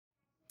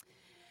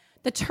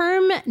The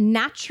term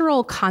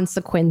natural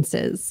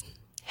consequences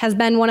has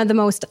been one of the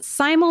most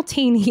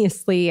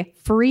simultaneously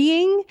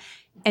freeing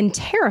and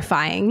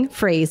terrifying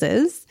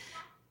phrases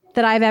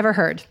that I've ever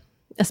heard,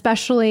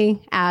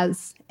 especially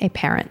as a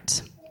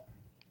parent.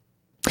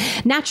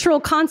 Natural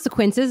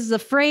consequences is a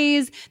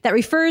phrase that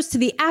refers to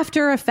the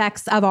after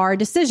effects of our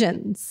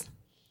decisions.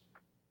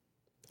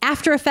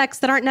 After effects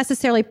that aren't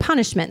necessarily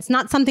punishments,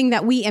 not something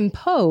that we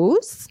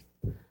impose,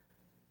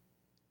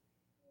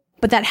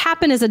 but that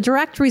happen as a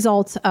direct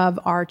result of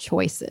our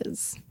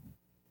choices.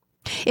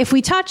 If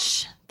we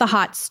touch the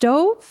hot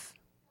stove,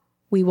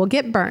 we will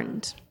get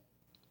burned.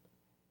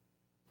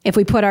 If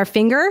we put our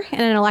finger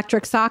in an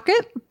electric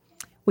socket,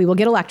 we will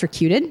get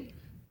electrocuted.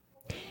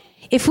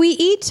 If we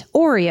eat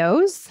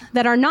Oreos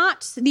that are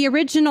not the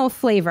original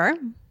flavor,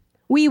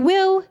 we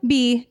will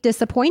be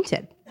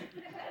disappointed.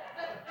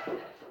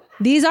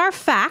 These are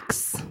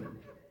facts.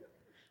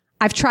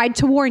 I've tried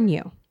to warn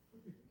you.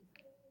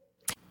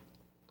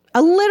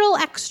 A little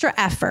extra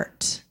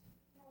effort,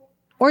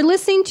 or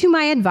listening to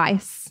my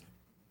advice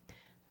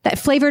that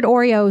flavored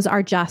Oreos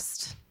are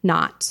just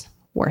not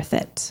worth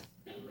it.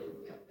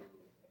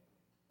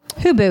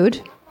 Who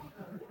booed?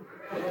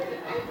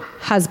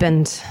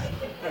 Husband.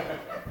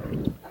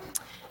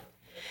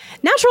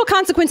 Natural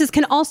consequences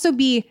can also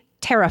be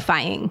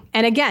terrifying.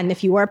 And again,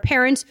 if you are a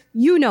parent,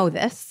 you know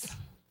this.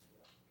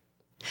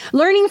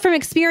 Learning from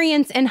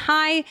experience in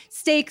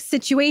high-stakes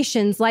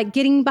situations like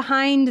getting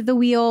behind the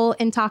wheel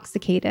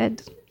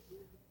intoxicated,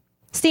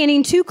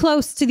 standing too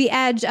close to the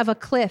edge of a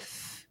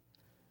cliff,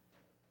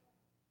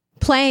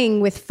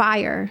 playing with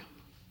fire.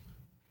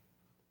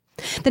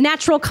 The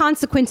natural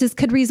consequences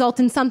could result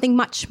in something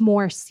much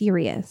more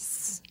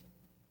serious,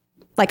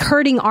 like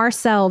hurting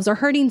ourselves or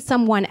hurting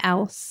someone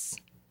else,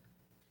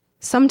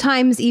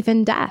 sometimes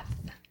even death.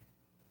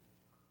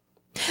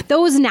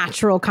 Those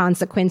natural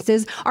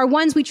consequences are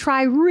ones we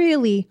try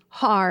really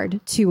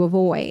hard to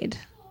avoid.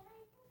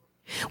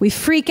 We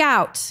freak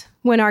out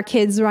when our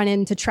kids run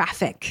into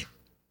traffic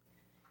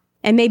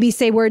and maybe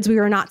say words we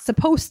were not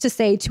supposed to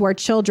say to our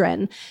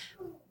children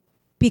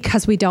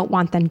because we don't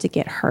want them to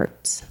get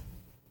hurt.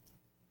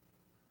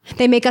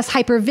 They make us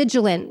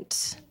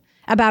hypervigilant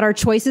about our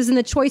choices and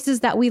the choices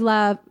that we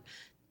love,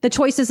 the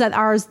choices that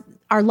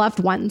our loved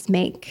ones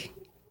make.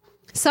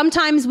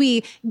 Sometimes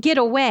we get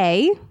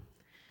away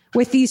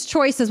with these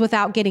choices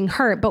without getting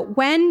hurt. But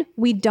when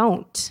we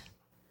don't,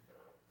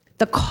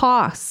 the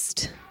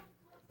cost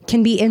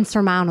can be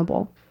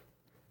insurmountable.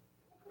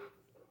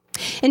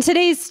 In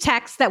today's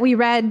text that we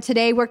read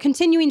today, we're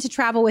continuing to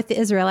travel with the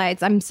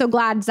Israelites. I'm so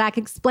glad Zach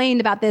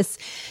explained about this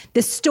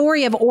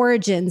story of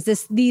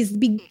origins, these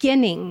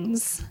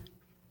beginnings.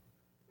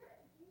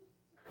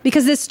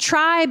 Because this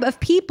tribe of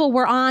people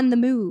were on the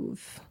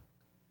move.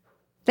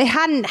 They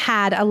hadn't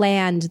had a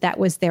land that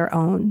was their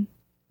own.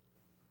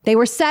 They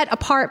were set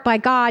apart by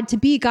God to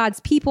be God's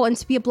people and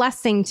to be a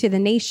blessing to the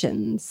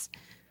nations.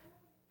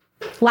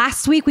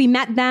 Last week, we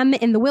met them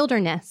in the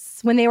wilderness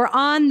when they were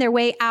on their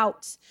way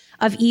out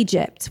of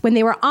Egypt, when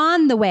they were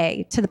on the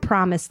way to the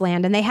promised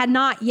land, and they had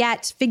not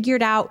yet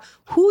figured out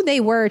who they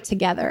were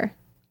together.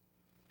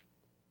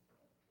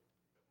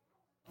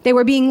 They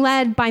were being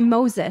led by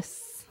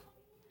Moses.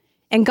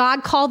 And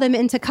God called them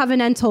into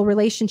covenantal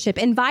relationship,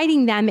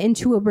 inviting them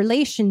into a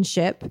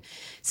relationship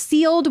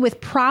sealed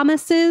with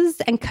promises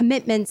and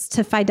commitments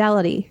to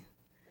fidelity,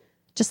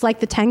 just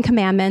like the 10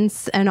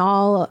 Commandments and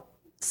all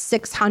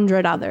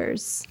 600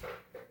 others.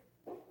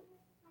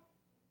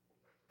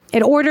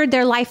 It ordered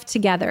their life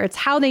together. It's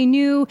how they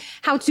knew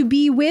how to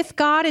be with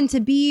God and to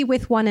be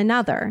with one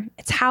another.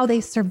 It's how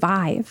they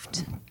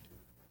survived.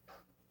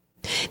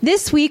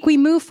 This week, we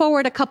move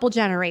forward a couple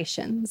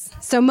generations.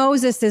 So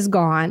Moses is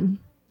gone.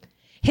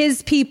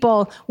 His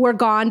people were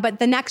gone, but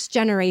the next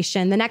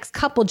generation, the next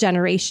couple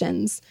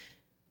generations,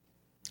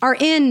 are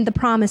in the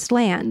promised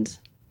land.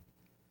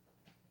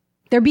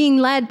 They're being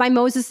led by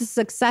Moses'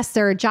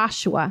 successor,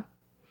 Joshua,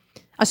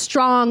 a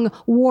strong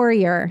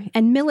warrior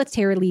and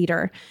military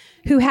leader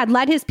who had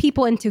led his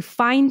people into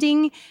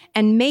finding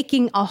and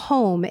making a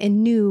home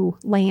in new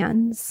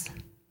lands.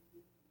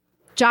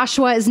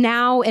 Joshua is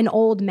now an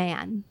old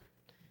man.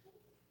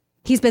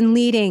 He's been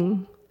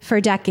leading for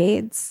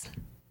decades.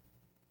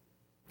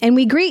 And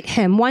we greet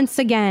him once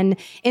again,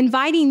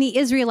 inviting the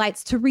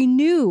Israelites to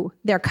renew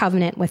their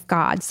covenant with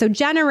God. So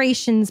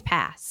generations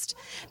past,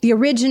 the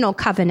original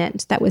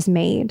covenant that was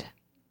made.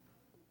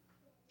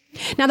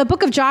 Now, the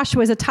book of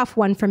Joshua is a tough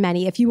one for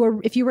many. If you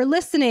were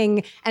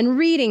listening and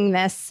reading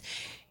this,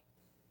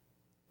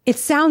 it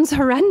sounds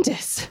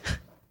horrendous.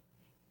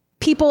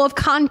 People of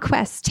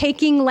conquest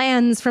taking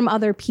lands from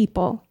other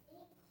people.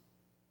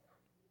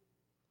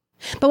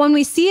 But when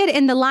we see it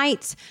in the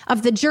light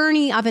of the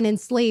journey of an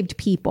enslaved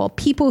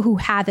people who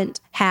haven't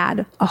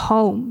had a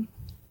home,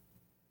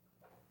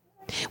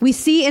 we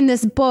see in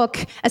this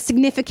book a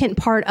significant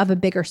part of a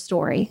bigger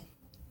story.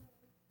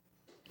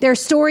 Their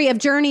story of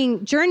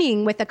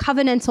journeying with a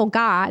covenantal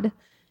God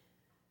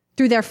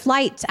through their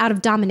flight out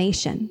of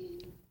domination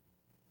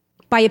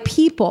by a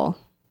people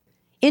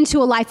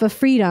into a life of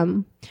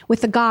freedom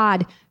with a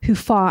God who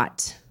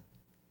fought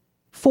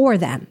for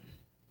them,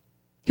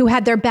 who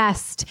had their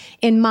best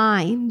in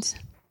mind,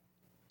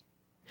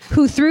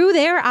 who through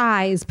their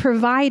eyes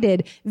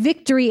provided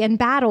victory in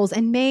battles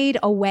and made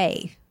a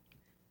way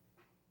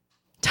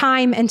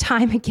time and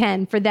time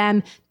again for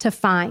them to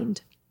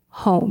find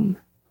home.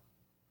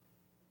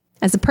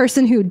 As a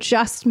person who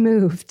just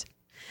moved,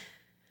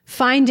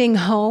 finding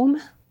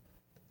home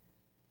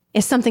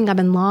is something I've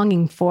been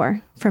longing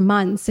for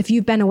months. If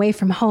you've been away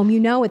from home, you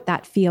know what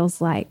that feels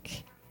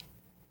like.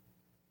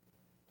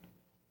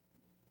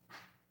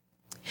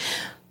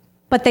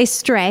 But they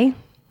stray.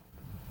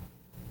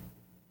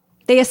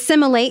 They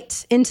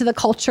assimilate into the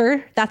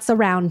culture that's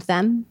around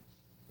them.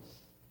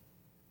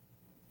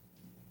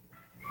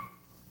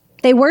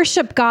 They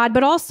worship God,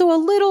 but also a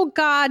little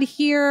God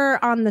here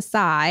on the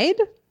side.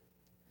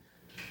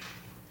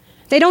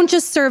 They don't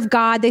just serve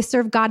God, they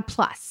serve God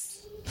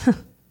plus.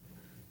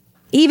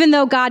 Even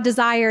though God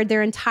desired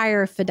their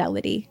entire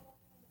fidelity.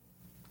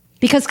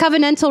 Because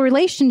covenantal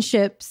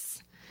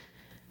relationships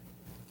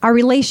are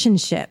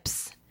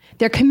relationships.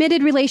 They're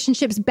committed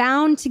relationships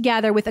bound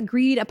together with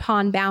agreed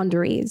upon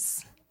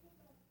boundaries.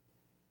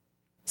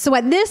 So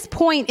at this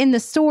point in the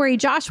story,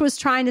 Joshua's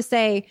trying to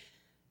say,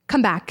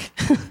 come back.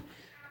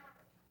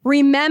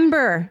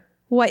 Remember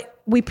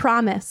what we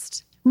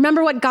promised.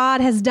 Remember what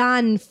God has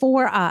done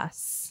for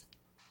us.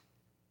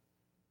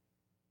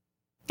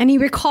 And he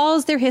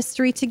recalls their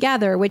history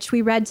together, which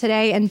we read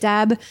today. And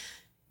Deb,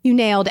 you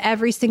nailed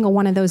every single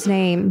one of those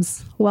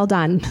names. Well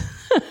done.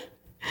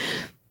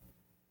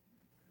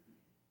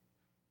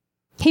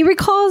 He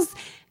recalls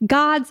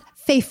God's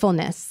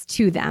faithfulness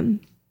to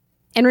them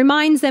and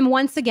reminds them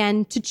once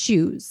again to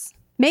choose.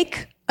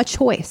 Make a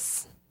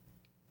choice.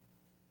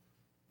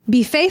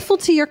 Be faithful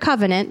to your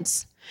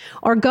covenant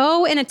or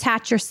go and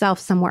attach yourself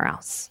somewhere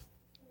else.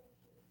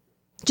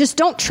 Just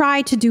don't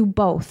try to do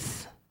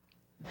both.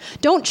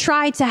 Don't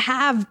try to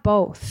have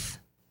both.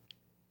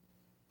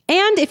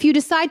 And if you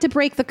decide to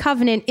break the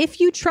covenant, if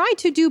you try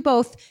to do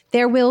both,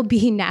 there will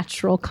be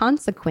natural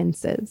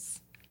consequences.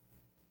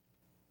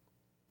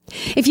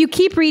 If you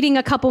keep reading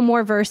a couple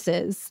more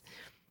verses,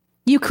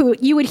 you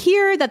would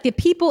hear that the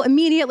people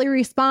immediately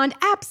respond,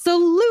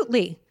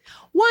 absolutely.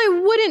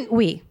 Why wouldn't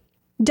we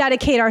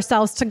dedicate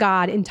ourselves to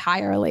God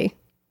entirely?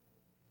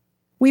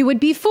 We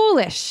would be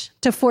foolish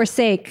to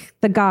forsake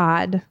the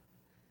God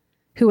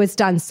who has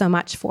done so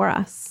much for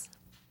us.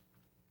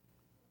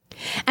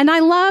 And I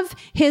love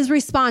his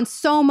response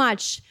so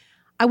much.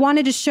 I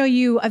wanted to show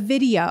you a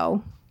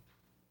video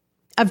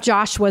of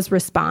Joshua's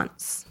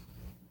response.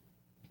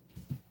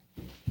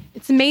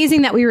 It's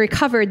amazing that we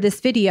recovered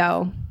this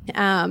video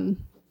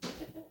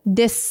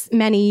this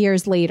many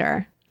years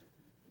later.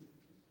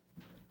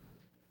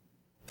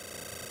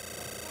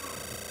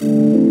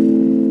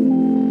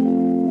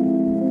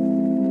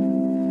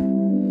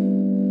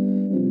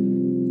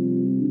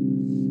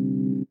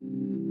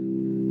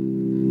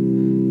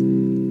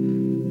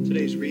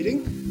 Today's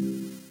reading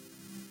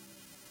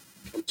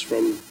comes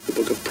from the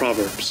book of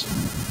Proverbs.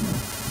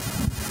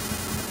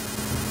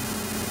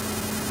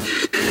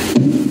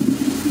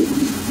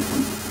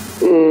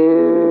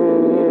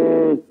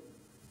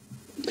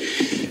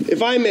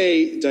 If I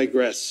may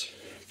digress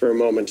for a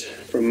moment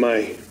from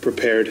my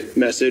prepared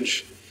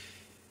message,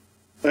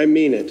 I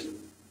mean it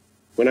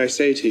when I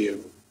say to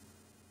you,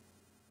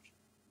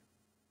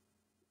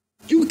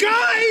 you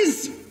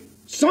guys,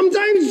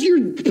 sometimes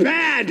you're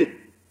bad.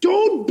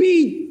 Don't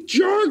be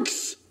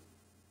jerks.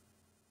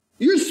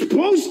 You're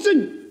supposed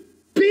to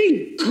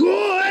be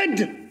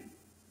good.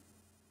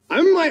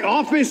 I'm in my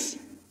office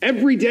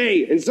every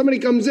day and somebody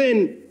comes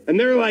in and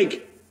they're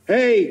like,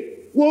 hey,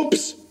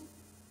 whoops.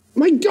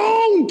 I'm like,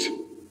 don't.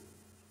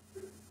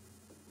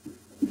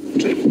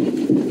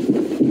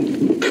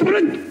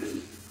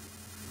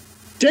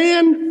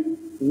 Dan,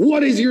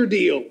 what is your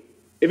deal?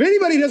 If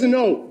anybody doesn't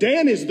know,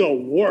 Dan is the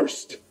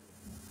worst.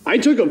 I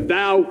took a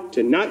vow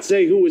to not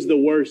say who was the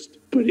worst,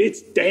 but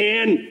it's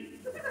Dan.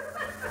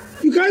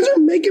 You guys are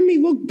making me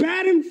look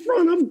bad in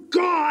front of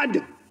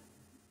God.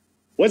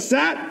 What's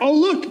that? Oh,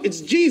 look,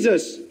 it's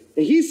Jesus.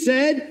 And he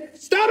said,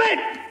 stop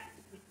it.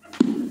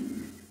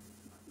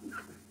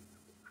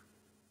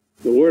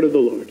 The word of the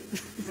Lord.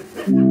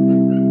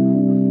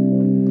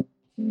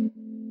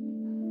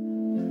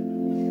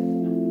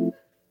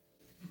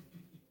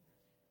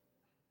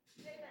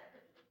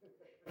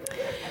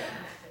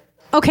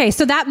 Okay,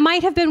 so that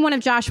might have been one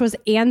of Joshua's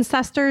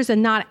ancestors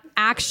and not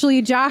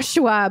actually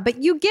Joshua,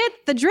 but you get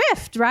the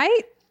drift,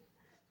 right?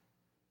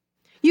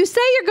 You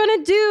say you're going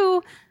to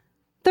do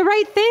the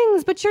right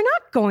things, but you're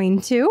not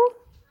going to.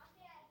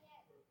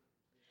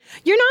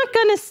 You're not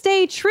going to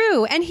stay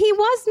true, and he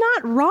was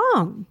not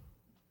wrong.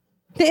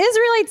 The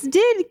Israelites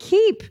did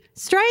keep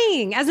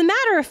straying. As a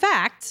matter of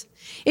fact,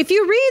 if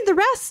you read the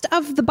rest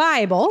of the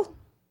Bible,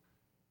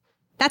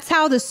 that's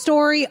how the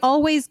story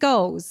always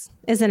goes,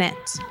 isn't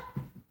it?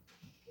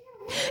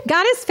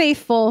 God is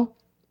faithful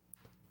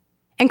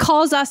and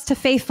calls us to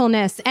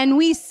faithfulness, and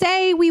we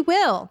say we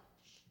will,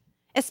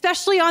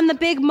 especially on the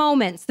big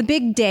moments, the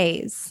big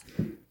days.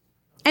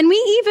 And we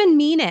even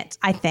mean it,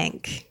 I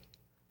think.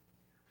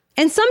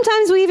 And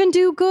sometimes we even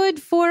do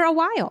good for a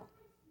while.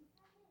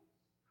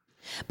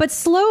 But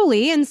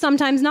slowly, and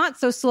sometimes not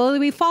so slowly,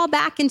 we fall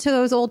back into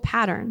those old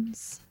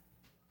patterns.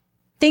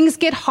 Things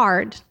get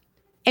hard,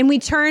 and we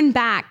turn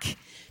back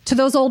to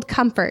those old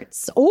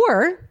comforts.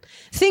 Or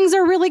things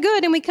are really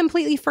good, and we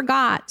completely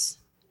forgot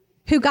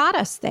who got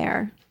us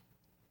there.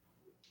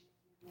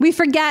 We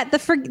forget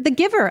the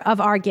giver of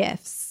our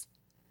gifts.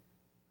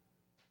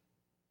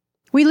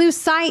 We lose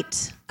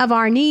sight of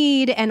our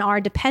need and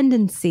our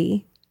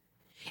dependency,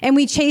 and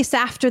we chase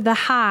after the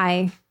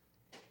high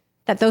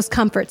that those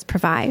comforts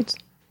provide.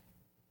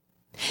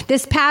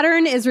 This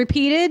pattern is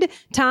repeated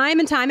time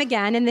and time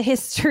again in the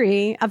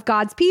history of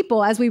God's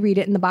people as we read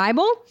it in the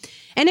Bible,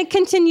 and it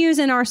continues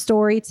in our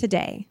story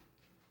today.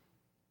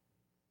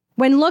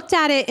 When looked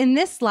at it in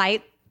this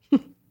light,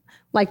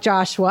 like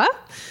Joshua,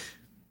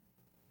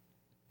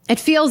 it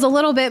feels a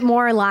little bit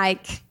more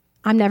like,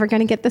 I'm never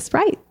going to get this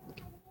right.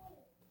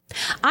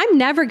 I'm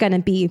never going to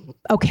be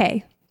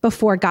okay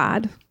before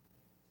God.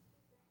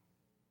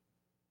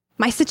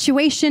 My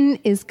situation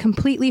is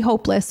completely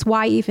hopeless.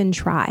 Why even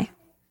try?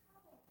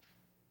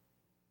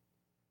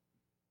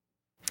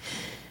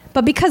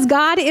 But because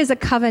God is a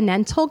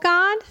covenantal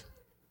God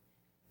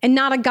and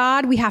not a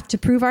God we have to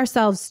prove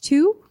ourselves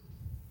to,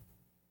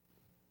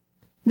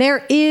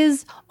 there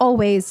is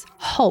always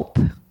hope.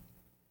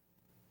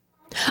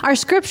 Our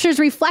scriptures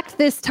reflect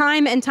this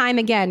time and time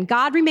again.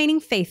 God remaining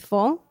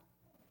faithful,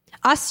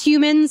 us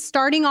humans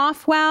starting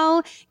off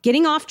well,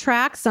 getting off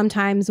track,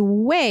 sometimes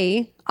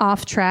way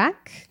off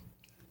track,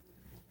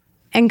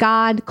 and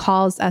God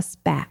calls us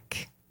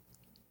back.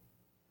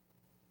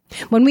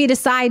 When we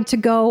decide to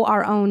go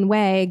our own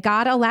way,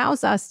 God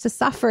allows us to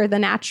suffer the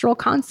natural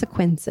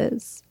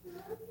consequences.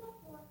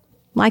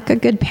 Like a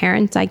good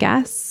parent, I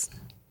guess.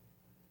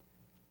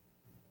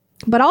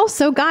 But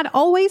also, God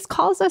always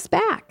calls us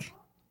back.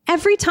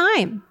 Every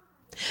time.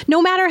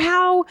 No matter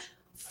how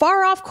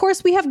far off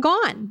course we have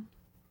gone.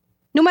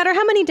 No matter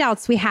how many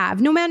doubts we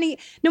have. No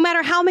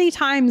matter how many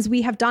times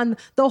we have done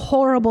the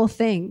horrible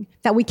thing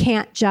that we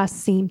can't just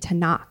seem to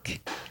knock.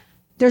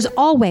 There's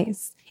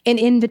always an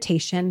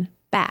invitation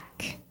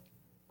back.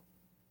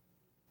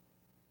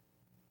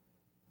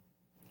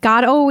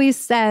 God always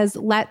says,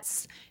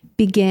 let's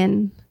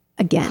begin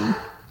again.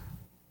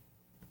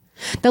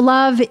 The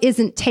love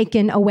isn't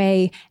taken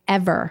away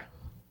ever.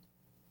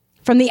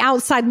 From the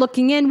outside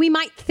looking in, we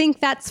might think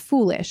that's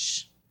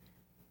foolish.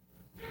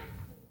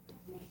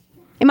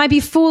 It might be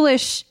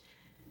foolish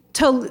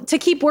to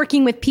keep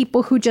working with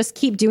people who just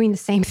keep doing the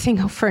same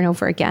thing over and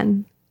over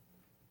again.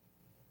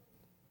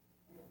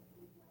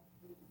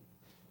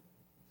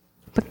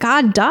 But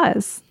God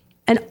does,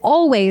 and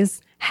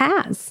always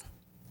has.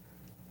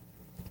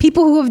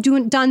 People who have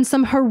done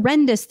some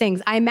horrendous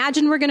things. I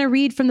imagine we're going to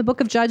read from the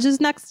book of Judges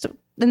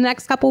the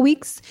next couple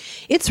weeks.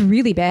 It's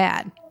really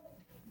bad.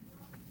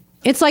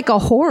 It's like a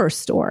horror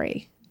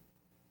story.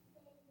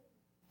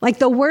 Like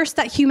the worst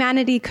that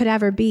humanity could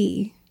ever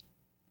be.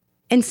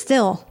 And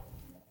still,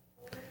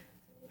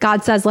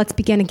 God says, let's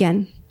begin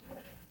again.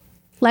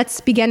 Let's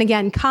begin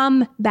again.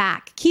 Come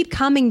back. Keep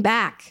coming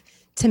back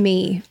to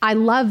me. I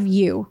love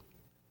you.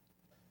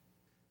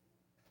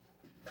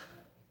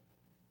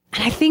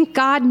 And I think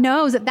God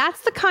knows that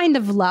that's the kind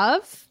of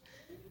love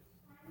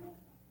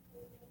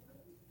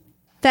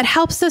that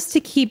helps us to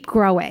keep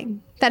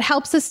growing, that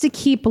helps us to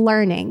keep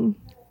learning.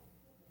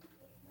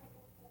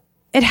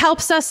 It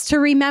helps us to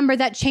remember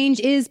that change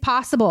is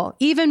possible,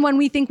 even when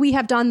we think we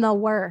have done the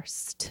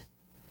worst.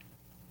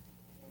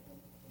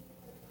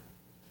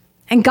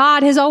 And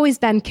God has always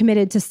been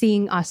committed to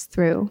seeing us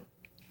through.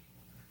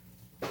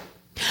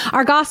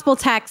 Our gospel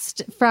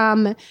text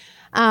from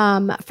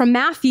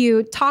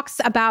Matthew talks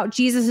about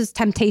Jesus'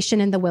 temptation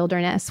in the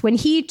wilderness, when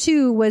he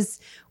too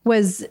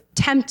was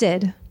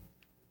tempted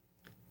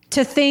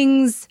to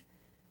things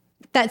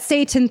that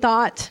Satan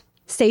thought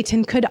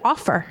Satan could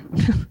offer.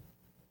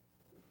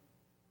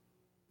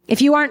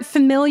 If you aren't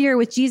familiar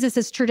with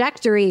Jesus'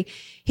 trajectory,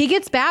 he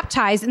gets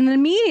baptized and then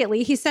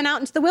immediately he's sent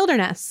out into the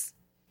wilderness.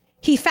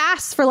 He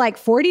fasts for like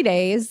 40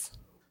 days.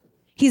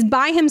 He's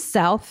by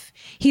himself.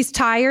 He's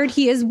tired.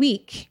 He is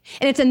weak.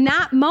 And it's in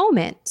that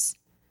moment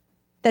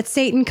that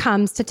Satan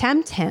comes to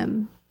tempt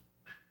him.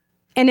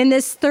 And in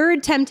this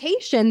third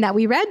temptation that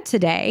we read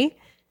today,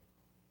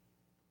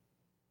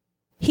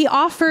 he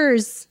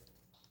offers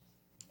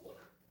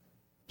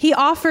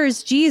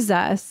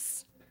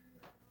Jesus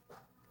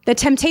the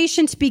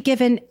temptation to be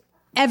given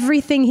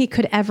everything he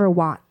could ever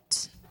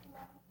want.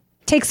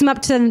 Takes him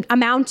up to a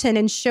mountain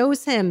and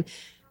shows him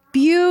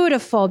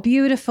beautiful,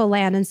 beautiful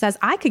land and says,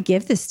 I could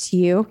give this to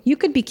you. You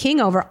could be king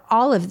over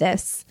all of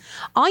this.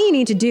 All you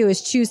need to do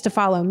is choose to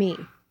follow me.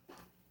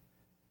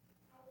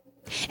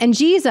 And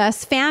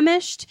Jesus,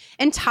 famished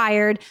and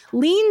tired,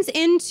 leans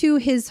into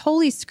his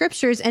holy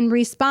scriptures and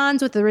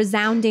responds with a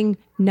resounding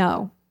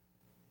no.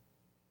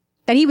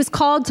 That he was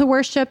called to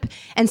worship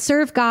and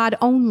serve God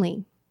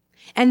only.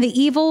 And the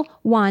evil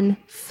one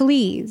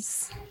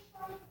flees.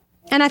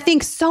 And I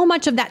think so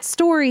much of that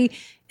story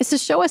is to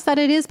show us that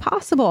it is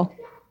possible,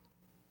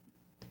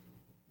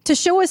 to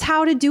show us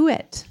how to do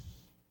it,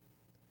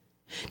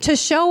 to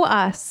show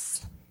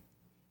us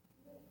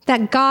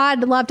that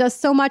God loved us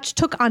so much,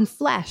 took on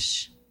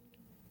flesh,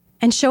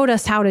 and showed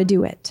us how to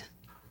do it.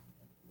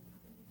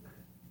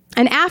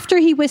 And after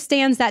he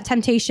withstands that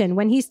temptation,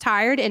 when he's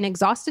tired and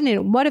exhausted, and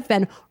it would have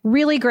been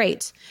really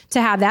great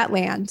to have that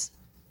land,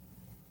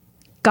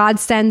 God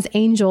sends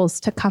angels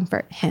to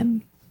comfort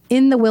him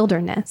in the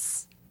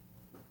wilderness,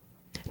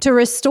 to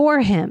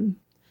restore him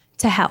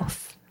to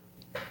health.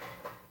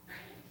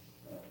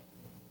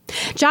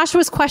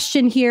 Joshua's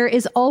question here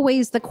is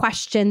always the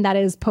question that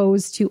is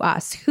posed to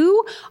us.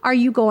 Who are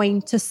you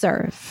going to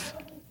serve?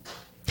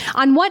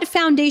 On what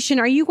foundation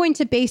are you going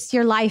to base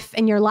your life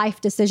and your life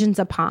decisions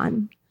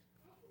upon?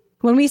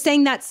 When we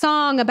sang that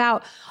song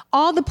about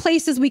all the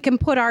places we can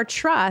put our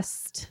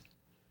trust,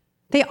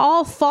 they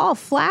all fall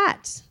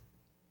flat.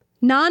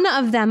 None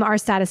of them are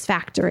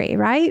satisfactory,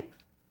 right?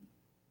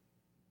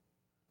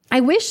 I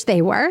wish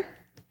they were.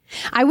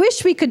 I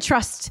wish we could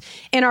trust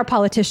in our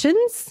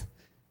politicians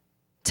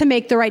to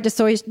make the right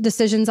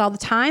decisions all the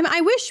time.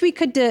 I wish we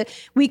could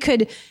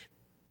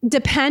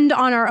depend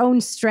on our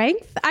own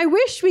strength. I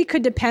wish we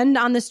could depend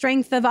on the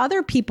strength of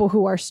other people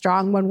who are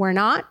strong when we're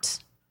not.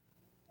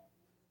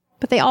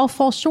 But they all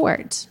fall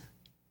short.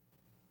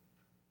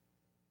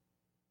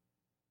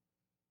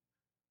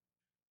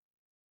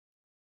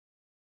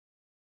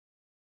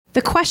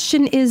 The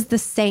question is the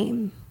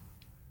same.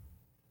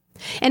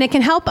 And it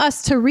can help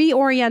us to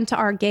reorient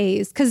our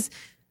gaze, because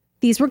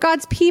these were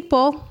God's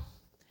people.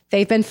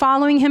 They've been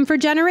following him for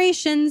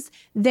generations.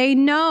 They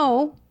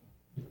know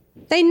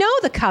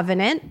the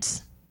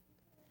covenant.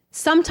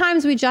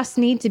 Sometimes we just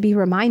need to be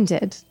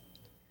reminded,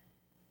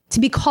 to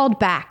be called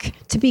back,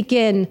 to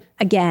begin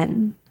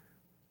again.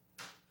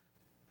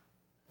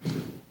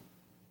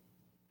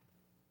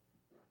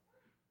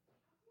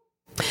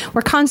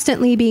 We're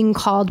constantly being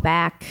called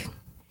back.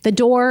 The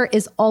door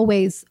is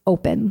always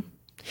open,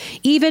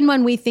 even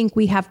when we think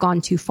we have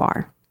gone too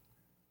far.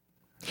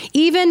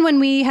 Even when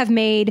we have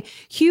made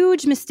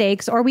huge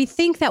mistakes or we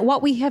think that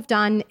what we have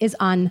done is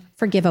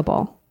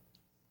unforgivable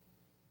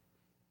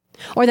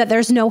or that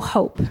there's no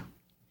hope.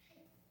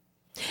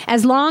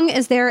 As long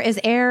as there is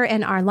air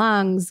in our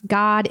lungs,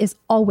 God is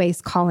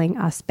always calling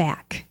us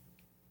back,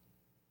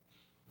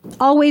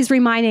 always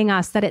reminding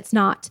us that it's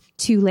not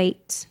too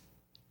late.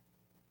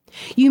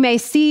 You may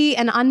see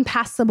an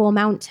unpassable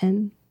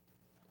mountain,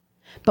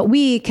 but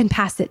we can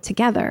pass it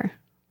together,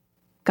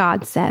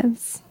 God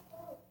says.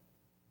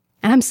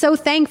 And I'm so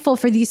thankful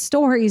for these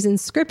stories and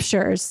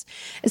scriptures,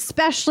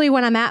 especially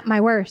when I'm at my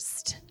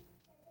worst,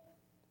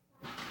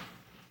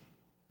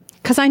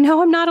 because I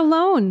know I'm not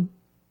alone.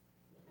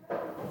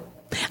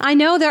 I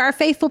know there are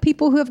faithful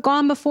people who have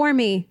gone before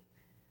me,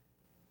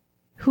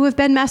 who have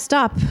been messed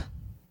up,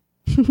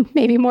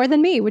 maybe more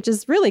than me, which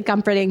is really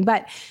comforting,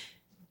 but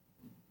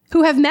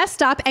who have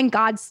messed up, and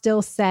God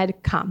still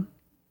said, come,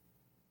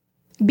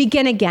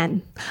 begin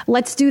again.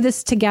 Let's do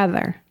this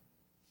together.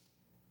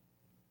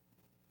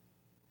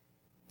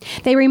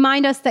 They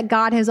remind us that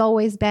God has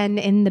always been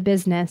in the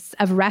business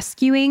of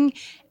rescuing,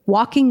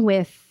 walking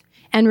with,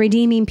 and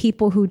redeeming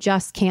people who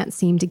just can't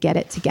seem to get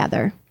it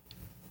together.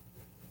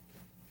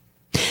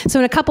 So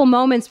in a couple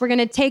moments, we're going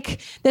to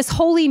take this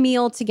holy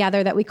meal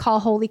together that we call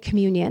Holy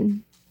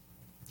Communion,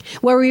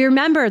 where we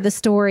remember the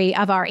story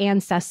of our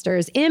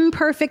ancestors,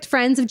 imperfect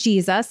friends of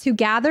Jesus who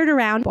gathered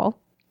around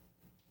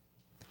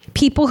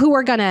people who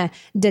were going to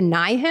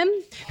deny him,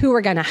 who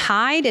were going to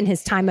hide in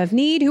his time of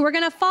need, who were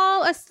going to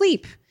fall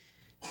asleep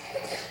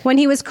when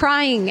he was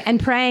crying and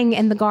praying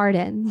in the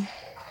garden.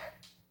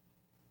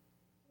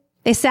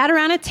 They sat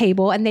around a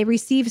table and they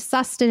received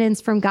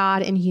sustenance from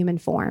God in human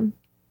form.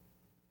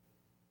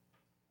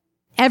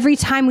 Every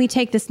time we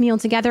take this meal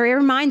together, it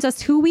reminds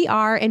us who we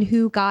are and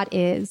who God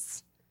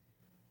is.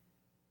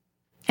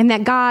 And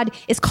that God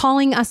is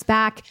calling us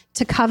back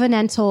to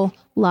covenantal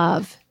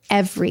love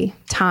every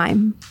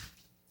time.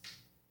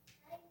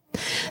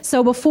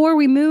 So before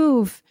we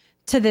move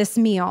to this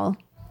meal,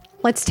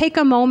 let's take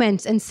a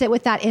moment and sit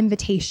with that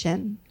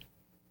invitation.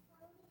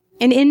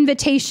 An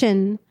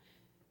invitation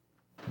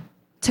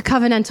to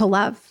covenantal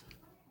love.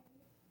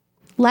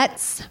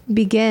 Let's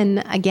begin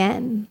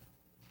again.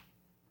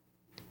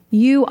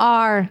 You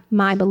are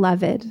my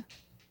beloved.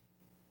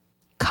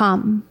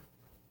 Come,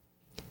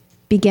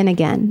 begin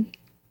again.